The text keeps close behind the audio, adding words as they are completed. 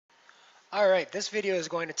Alright, this video is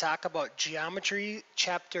going to talk about Geometry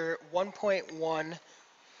Chapter 1.1,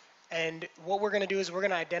 and what we're going to do is we're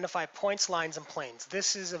going to identify points, lines, and planes.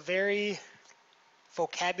 This is a very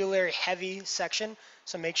vocabulary heavy section,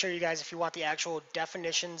 so make sure you guys, if you want the actual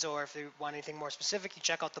definitions or if you want anything more specific, you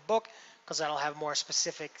check out the book because that'll have more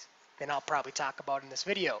specific than I'll probably talk about in this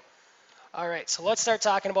video. Alright, so let's start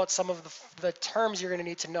talking about some of the terms you're going to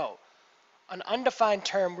need to know. An undefined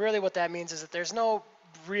term, really what that means is that there's no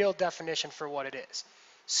real definition for what it is.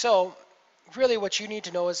 So really what you need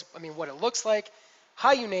to know is, what it looks like,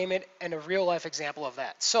 how you name it, and a real life example of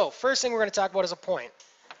that. So first thing we're going to talk about is a point.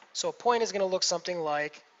 So a point is going to look something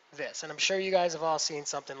like this, and I'm sure you guys have all seen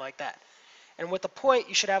something like that. And with the point,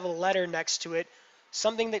 you should have a letter next to it,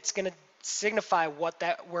 something that's going to signify what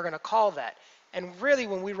that we're going to call that. And really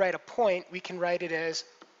when we write a point, we can write it as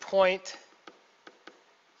point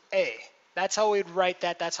A. That's how we'd write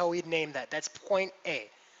that. That's how we'd name that. That's point A.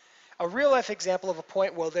 A real life example of a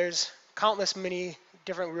point, well, there's countless many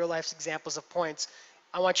different real life examples of points.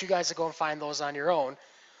 I want you guys to go and find those on your own.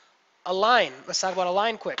 A line. Let's talk about a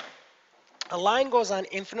line quick. A line goes on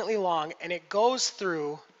infinitely long and it goes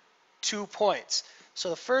through 2 points. So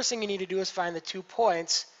the first thing you need to do is find the 2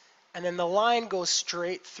 points, and then the line goes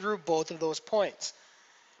straight through both of those points.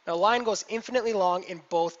 Now a line goes infinitely long in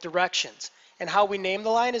both directions. And how we name the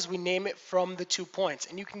line is we name it from the 2 points.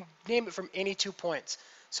 And you can name it from any 2 points.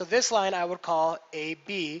 So this line I would call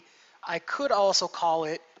AB. I could also call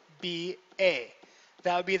it BA.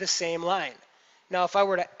 That would be the same line. Now if I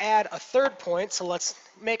were to add a third point, so let's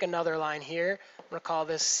make another line here. I'm going to call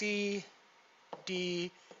this C,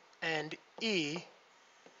 D, and E.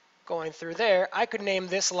 Going through there, I could name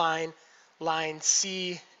this line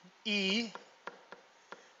CE.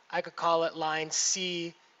 I could call it line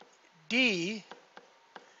CD.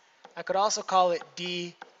 I could also call it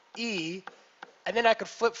DE, and then I could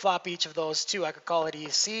flip-flop each of those too. I could call it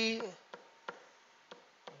EC,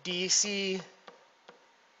 DC,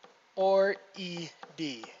 or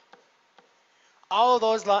ED. All of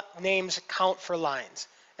those names count for lines.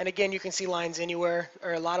 And again, you can see lines anywhere,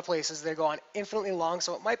 or a lot of places. They go on infinitely long,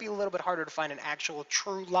 so it might be a little bit harder to find an actual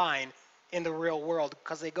true line in the real world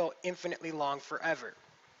because they go infinitely long forever.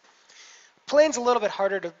 Plane's a little bit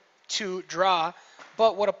harder to draw,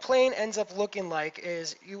 but what a plane ends up looking like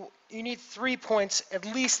is you need 3 points, at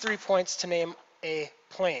least 3 points to name a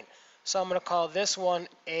plane. So I'm going to call this one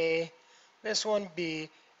A, this one B,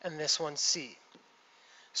 and this one C.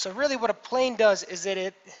 So really what a plane does is that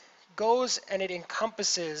it goes and it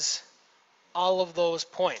encompasses all of those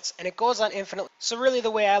points, and it goes on infinitely. So really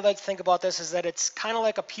the way I like to think about this is that it's kind of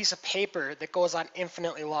like a piece of paper that goes on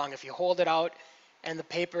infinitely long. If you hold it out and the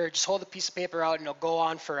paper, just hold the piece of paper out and it'll go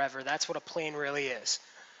on forever. That's what a plane really is.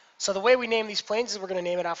 So the way we name these planes is we're going to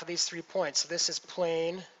name it off of these 3 points. So this is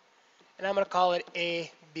plane, and I'm going to call it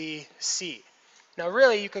A, B, C. Now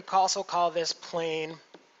really you could also call this plane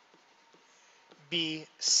B,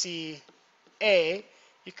 C, A.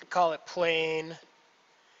 You could call it plane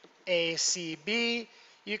A, C, B.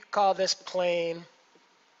 You could call this plane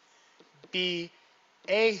B,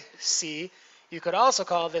 A, C. You could also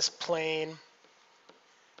call this plane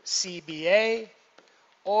CBA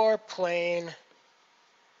or plane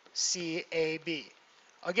CAB.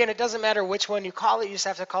 Again, it doesn't matter which one you call it, you just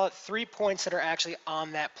have to call it 3 points that are actually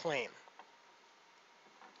on that plane.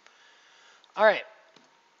 Alright,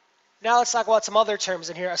 now let's talk about some other terms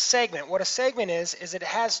in here. A segment. What a segment is it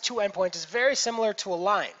has 2 endpoints. It's very similar to a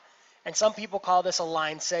line, and some people call this a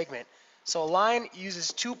line segment. So a line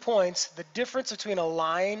uses 2 points. The difference between a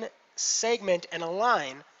line segment and a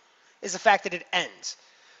line is the fact that it ends.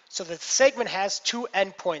 So the segment has 2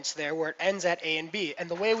 endpoints there where it ends at A and B. And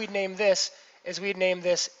the way we'd name this is we'd name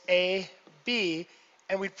this A, B,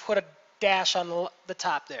 and we'd put a dash on the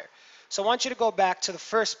top there. So I want you to go back to the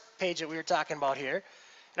first page that we were talking about here.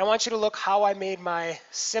 And I want you to look how I made my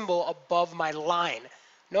symbol above my line.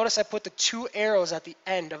 Notice I put the 2 arrows at the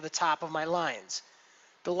end of the top of my lines.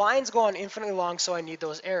 The lines go on infinitely long, so I need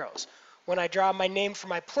those arrows. When I draw my name for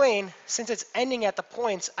my plane, since it's ending at the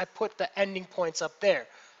points, I put the ending points up there.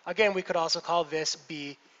 Again, we could also call this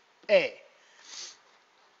BA.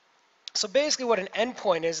 So basically what an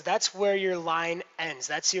endpoint is, that's where your line ends.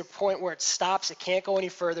 That's your point where it stops. It can't go any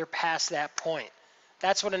further past that point.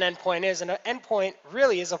 That's what an endpoint is. And an endpoint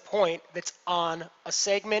really is a point that's on a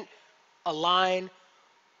segment, a line.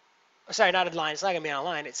 Sorry, not a line. It's not going to be on a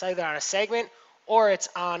line. It's either on a segment or it's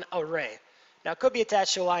on a ray. Now, it could be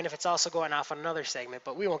attached to a line if it's also going off on another segment,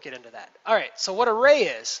 but we won't get into that. All right, so what a ray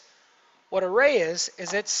is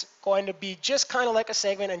it's going to be just kind of like a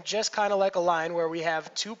segment and just kind of like a line where we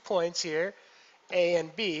have 2 points here, A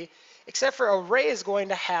and B. except for array is going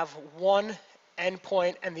to have one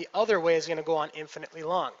endpoint and the other way is going to go on infinitely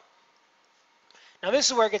long. Now this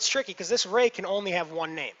is where it gets tricky because this array can only have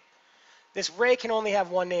one name. This array can only have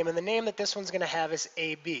one name, and the name that this one's going to have is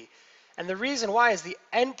AB. And the reason why is the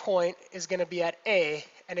endpoint is going to be at A,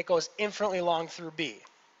 and it goes infinitely long through B.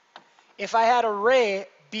 If I had array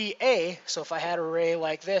BA, so if I had array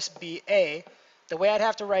like this, BA, the way I'd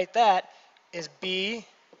have to write that is BA,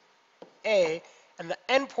 and the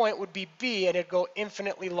endpoint would be B, and it'd go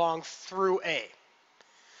infinitely long through A.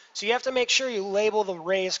 So you have to make sure you label the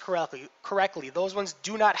arrays correctly. Those ones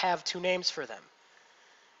do not have two names for them.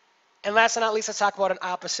 And last but not least, let's talk about an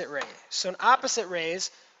opposite ray. So in opposite rays,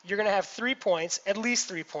 you're going to have 3 points, at least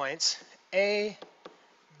 3 points, A,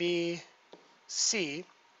 B, C.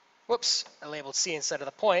 Whoops, I labeled C instead of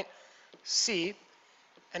the point, C.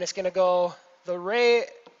 And it's going to go,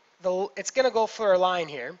 it's going to go for a line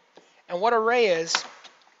here. And what array is,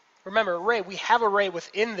 remember array, we have array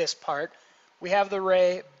within this part. We have the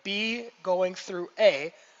array B going through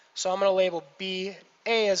A. So I'm going to label B,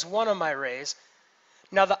 A as one of my arrays.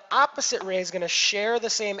 Now the opposite ray is going to share the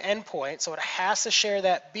same endpoint, so it has to share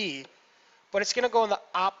that B, but it's going to go in the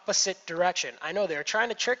opposite direction. I know they were trying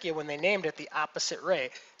to trick you when they named it the opposite ray.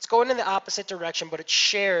 It's going in the opposite direction, but it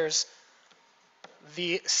shares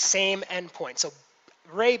the same endpoint. So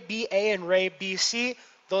ray BA and ray BC,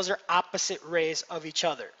 those are opposite rays of each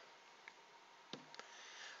other.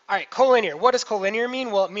 All right, collinear. What does collinear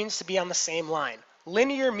mean? Well, it means to be on the same line.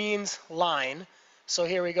 Linear means line. So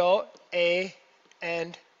here we go, A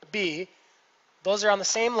and B, those are on the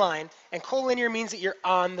same line, and collinear means that you're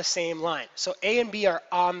on the same line. So A and B are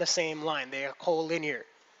on the same line. They are collinear.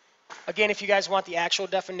 Again, if you guys want the actual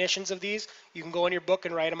definitions of these, you can go in your book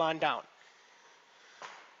and write them on down.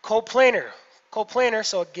 Coplanar. Coplanar,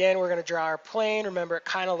 so again, we're going to draw our plane. Remember, it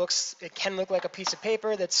can look like a piece of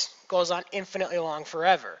paper that goes on infinitely long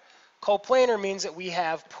forever. Coplanar means that we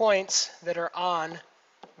have points that are on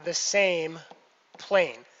the same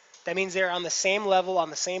plane. That means they're on the same level,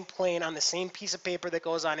 on the same plane, on the same piece of paper that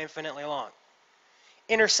goes on infinitely long.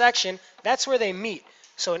 Intersection, that's where they meet.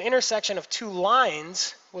 So an intersection of two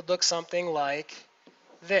lines would look something like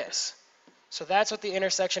this. So that's what the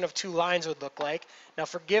intersection of two lines would look like. Now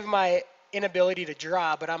forgive my inability to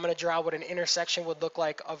draw, but I'm going to draw what an intersection would look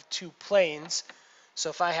like of two planes.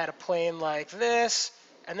 So if I had a plane like this,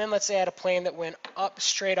 and then let's say I had a plane that went up,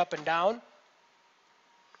 straight up and down,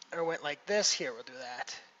 or went like this, here we'll do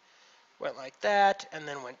that. Went like that, and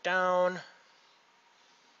then went down.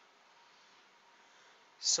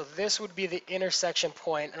 So this would be the intersection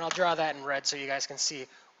point, and I'll draw that in red so you guys can see.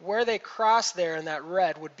 Where they cross there in that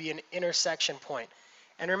red would be an intersection point.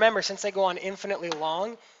 And remember, since they go on infinitely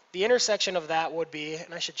long, the intersection of that would be,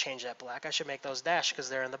 and I should change that black, I should make those dashed because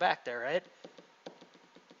they're in the back there, right?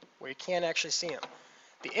 Where you can't actually see them.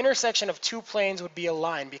 The intersection of two planes would be a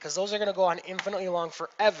line because those are going to go on infinitely long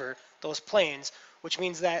forever, those planes, which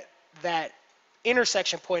means that that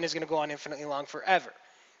intersection point is going to go on infinitely long forever.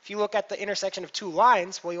 If you look at the intersection of two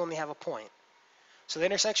lines, well, you only have a point. So the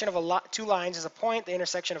intersection of two lines is a point. The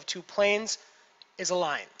intersection of two planes is a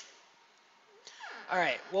line. All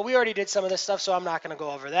right, well, we already did some of this stuff, so I'm not going to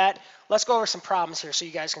go over that. Let's go over some problems here so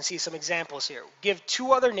you guys can see some examples here. Give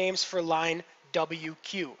two other names for line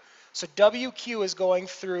WQ. So WQ is going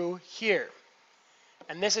through here.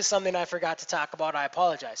 And this is something I forgot to talk about. I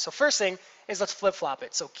apologize. So first thing is let's flip-flop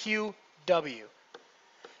it. So QW.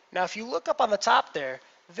 Now if you look up on the top there,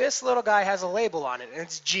 this little guy has a label on it, and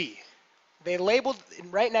it's G. They labeled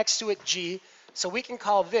right next to it G, so we can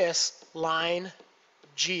call this line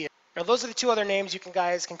G. Now those are the two other names you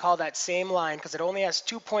guys can call that same line because it only has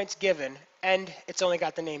 2 points given, and it's only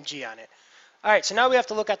got the name G on it. All right, so now we have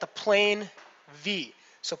to look at the plane V.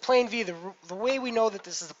 So plane V, the way we know that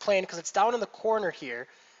this is a plane, because it's down in the corner here,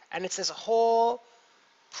 and it's this whole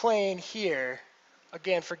plane here.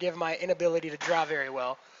 Again, forgive my inability to draw very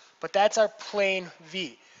well, but that's our plane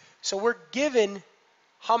V. So we're given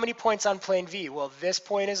how many points on plane V? Well, this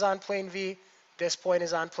point is on plane V, this point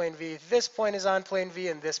is on plane V, this point is on plane V,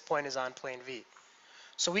 and this point is on plane V.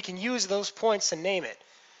 So we can use those points to name it.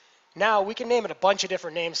 Now we can name it a bunch of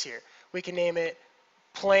different names here. We can name it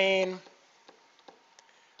plane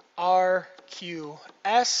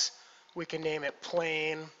RQS, we can name it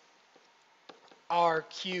plane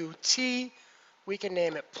RQT, we can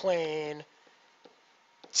name it plane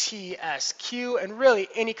TSQ, and really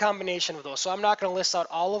any combination of those. So I'm not going to list out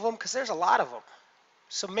all of them because there's a lot of them.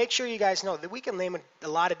 So make sure you guys know that we can name a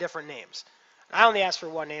lot of different names. I only asked for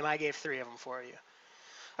one name, I gave 3 of them for you.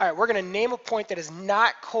 All right, we're going to name a point that is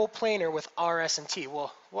not coplanar with RS and T.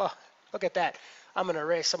 Well, look at that. I'm going to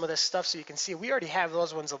erase some of this stuff so you can see we already have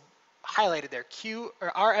those ones highlighted there, Q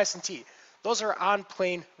or R, S, and T. Those are on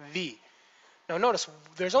plane V. Now notice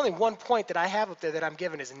there's only one point that I have up there that I'm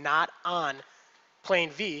given is not on plane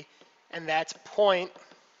V, and that's point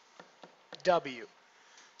W.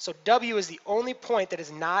 So W is the only point that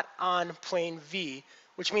is not on plane V,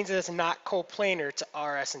 which means that it's not coplanar to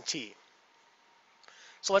R, S, and T.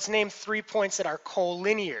 So let's name 3 points that are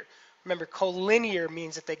collinear. Remember, collinear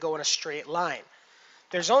means that they go in a straight line.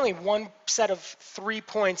 There's only one set of 3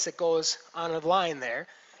 points that goes on a line there,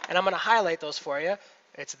 and I'm going to highlight those for you.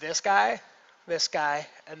 It's this guy,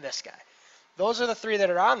 and this guy. Those are the 3 that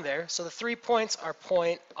are on there. So the 3 points are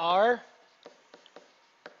point R,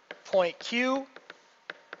 point Q,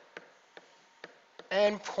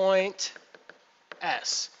 and point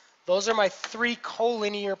S. Those are my 3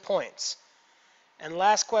 collinear points. And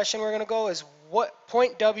last question we're going to go is what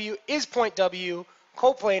point W is point W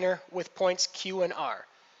coplanar with points Q and R?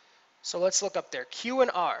 So let's look up there. Q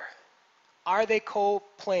and R. Are they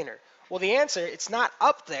coplanar? Well, the answer, it's not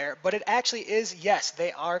up there, but it actually is yes,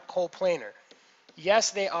 they are coplanar.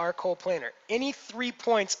 Yes, they are coplanar. Any 3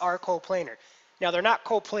 points are coplanar. Now, they're not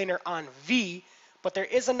coplanar on V, but there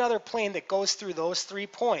is another plane that goes through those 3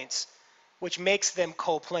 points, which makes them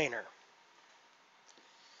coplanar.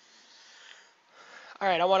 All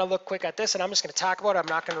right, I want to look quick at this, and I'm just going to talk about it. I'm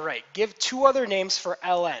not going to write. Give 2 other names for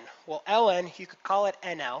Ln. Well, Ln, you could call it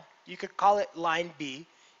NL. You could call it line B.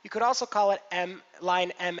 You could also call it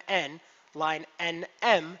line MN, line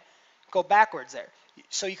NM. Go backwards there.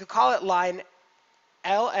 So you could call it line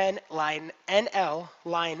LN, line NL,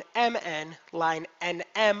 line MN, line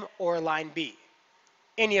NM, or line B.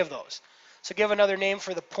 Any of those. So give another name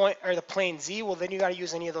for the point or the plane Z. Well, then you got to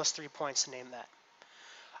use any of those 3 points to name that.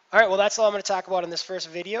 All right, well, that's all I'm going to talk about in this first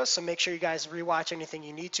video, so make sure you guys rewatch anything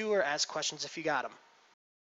you need to or ask questions if you got them.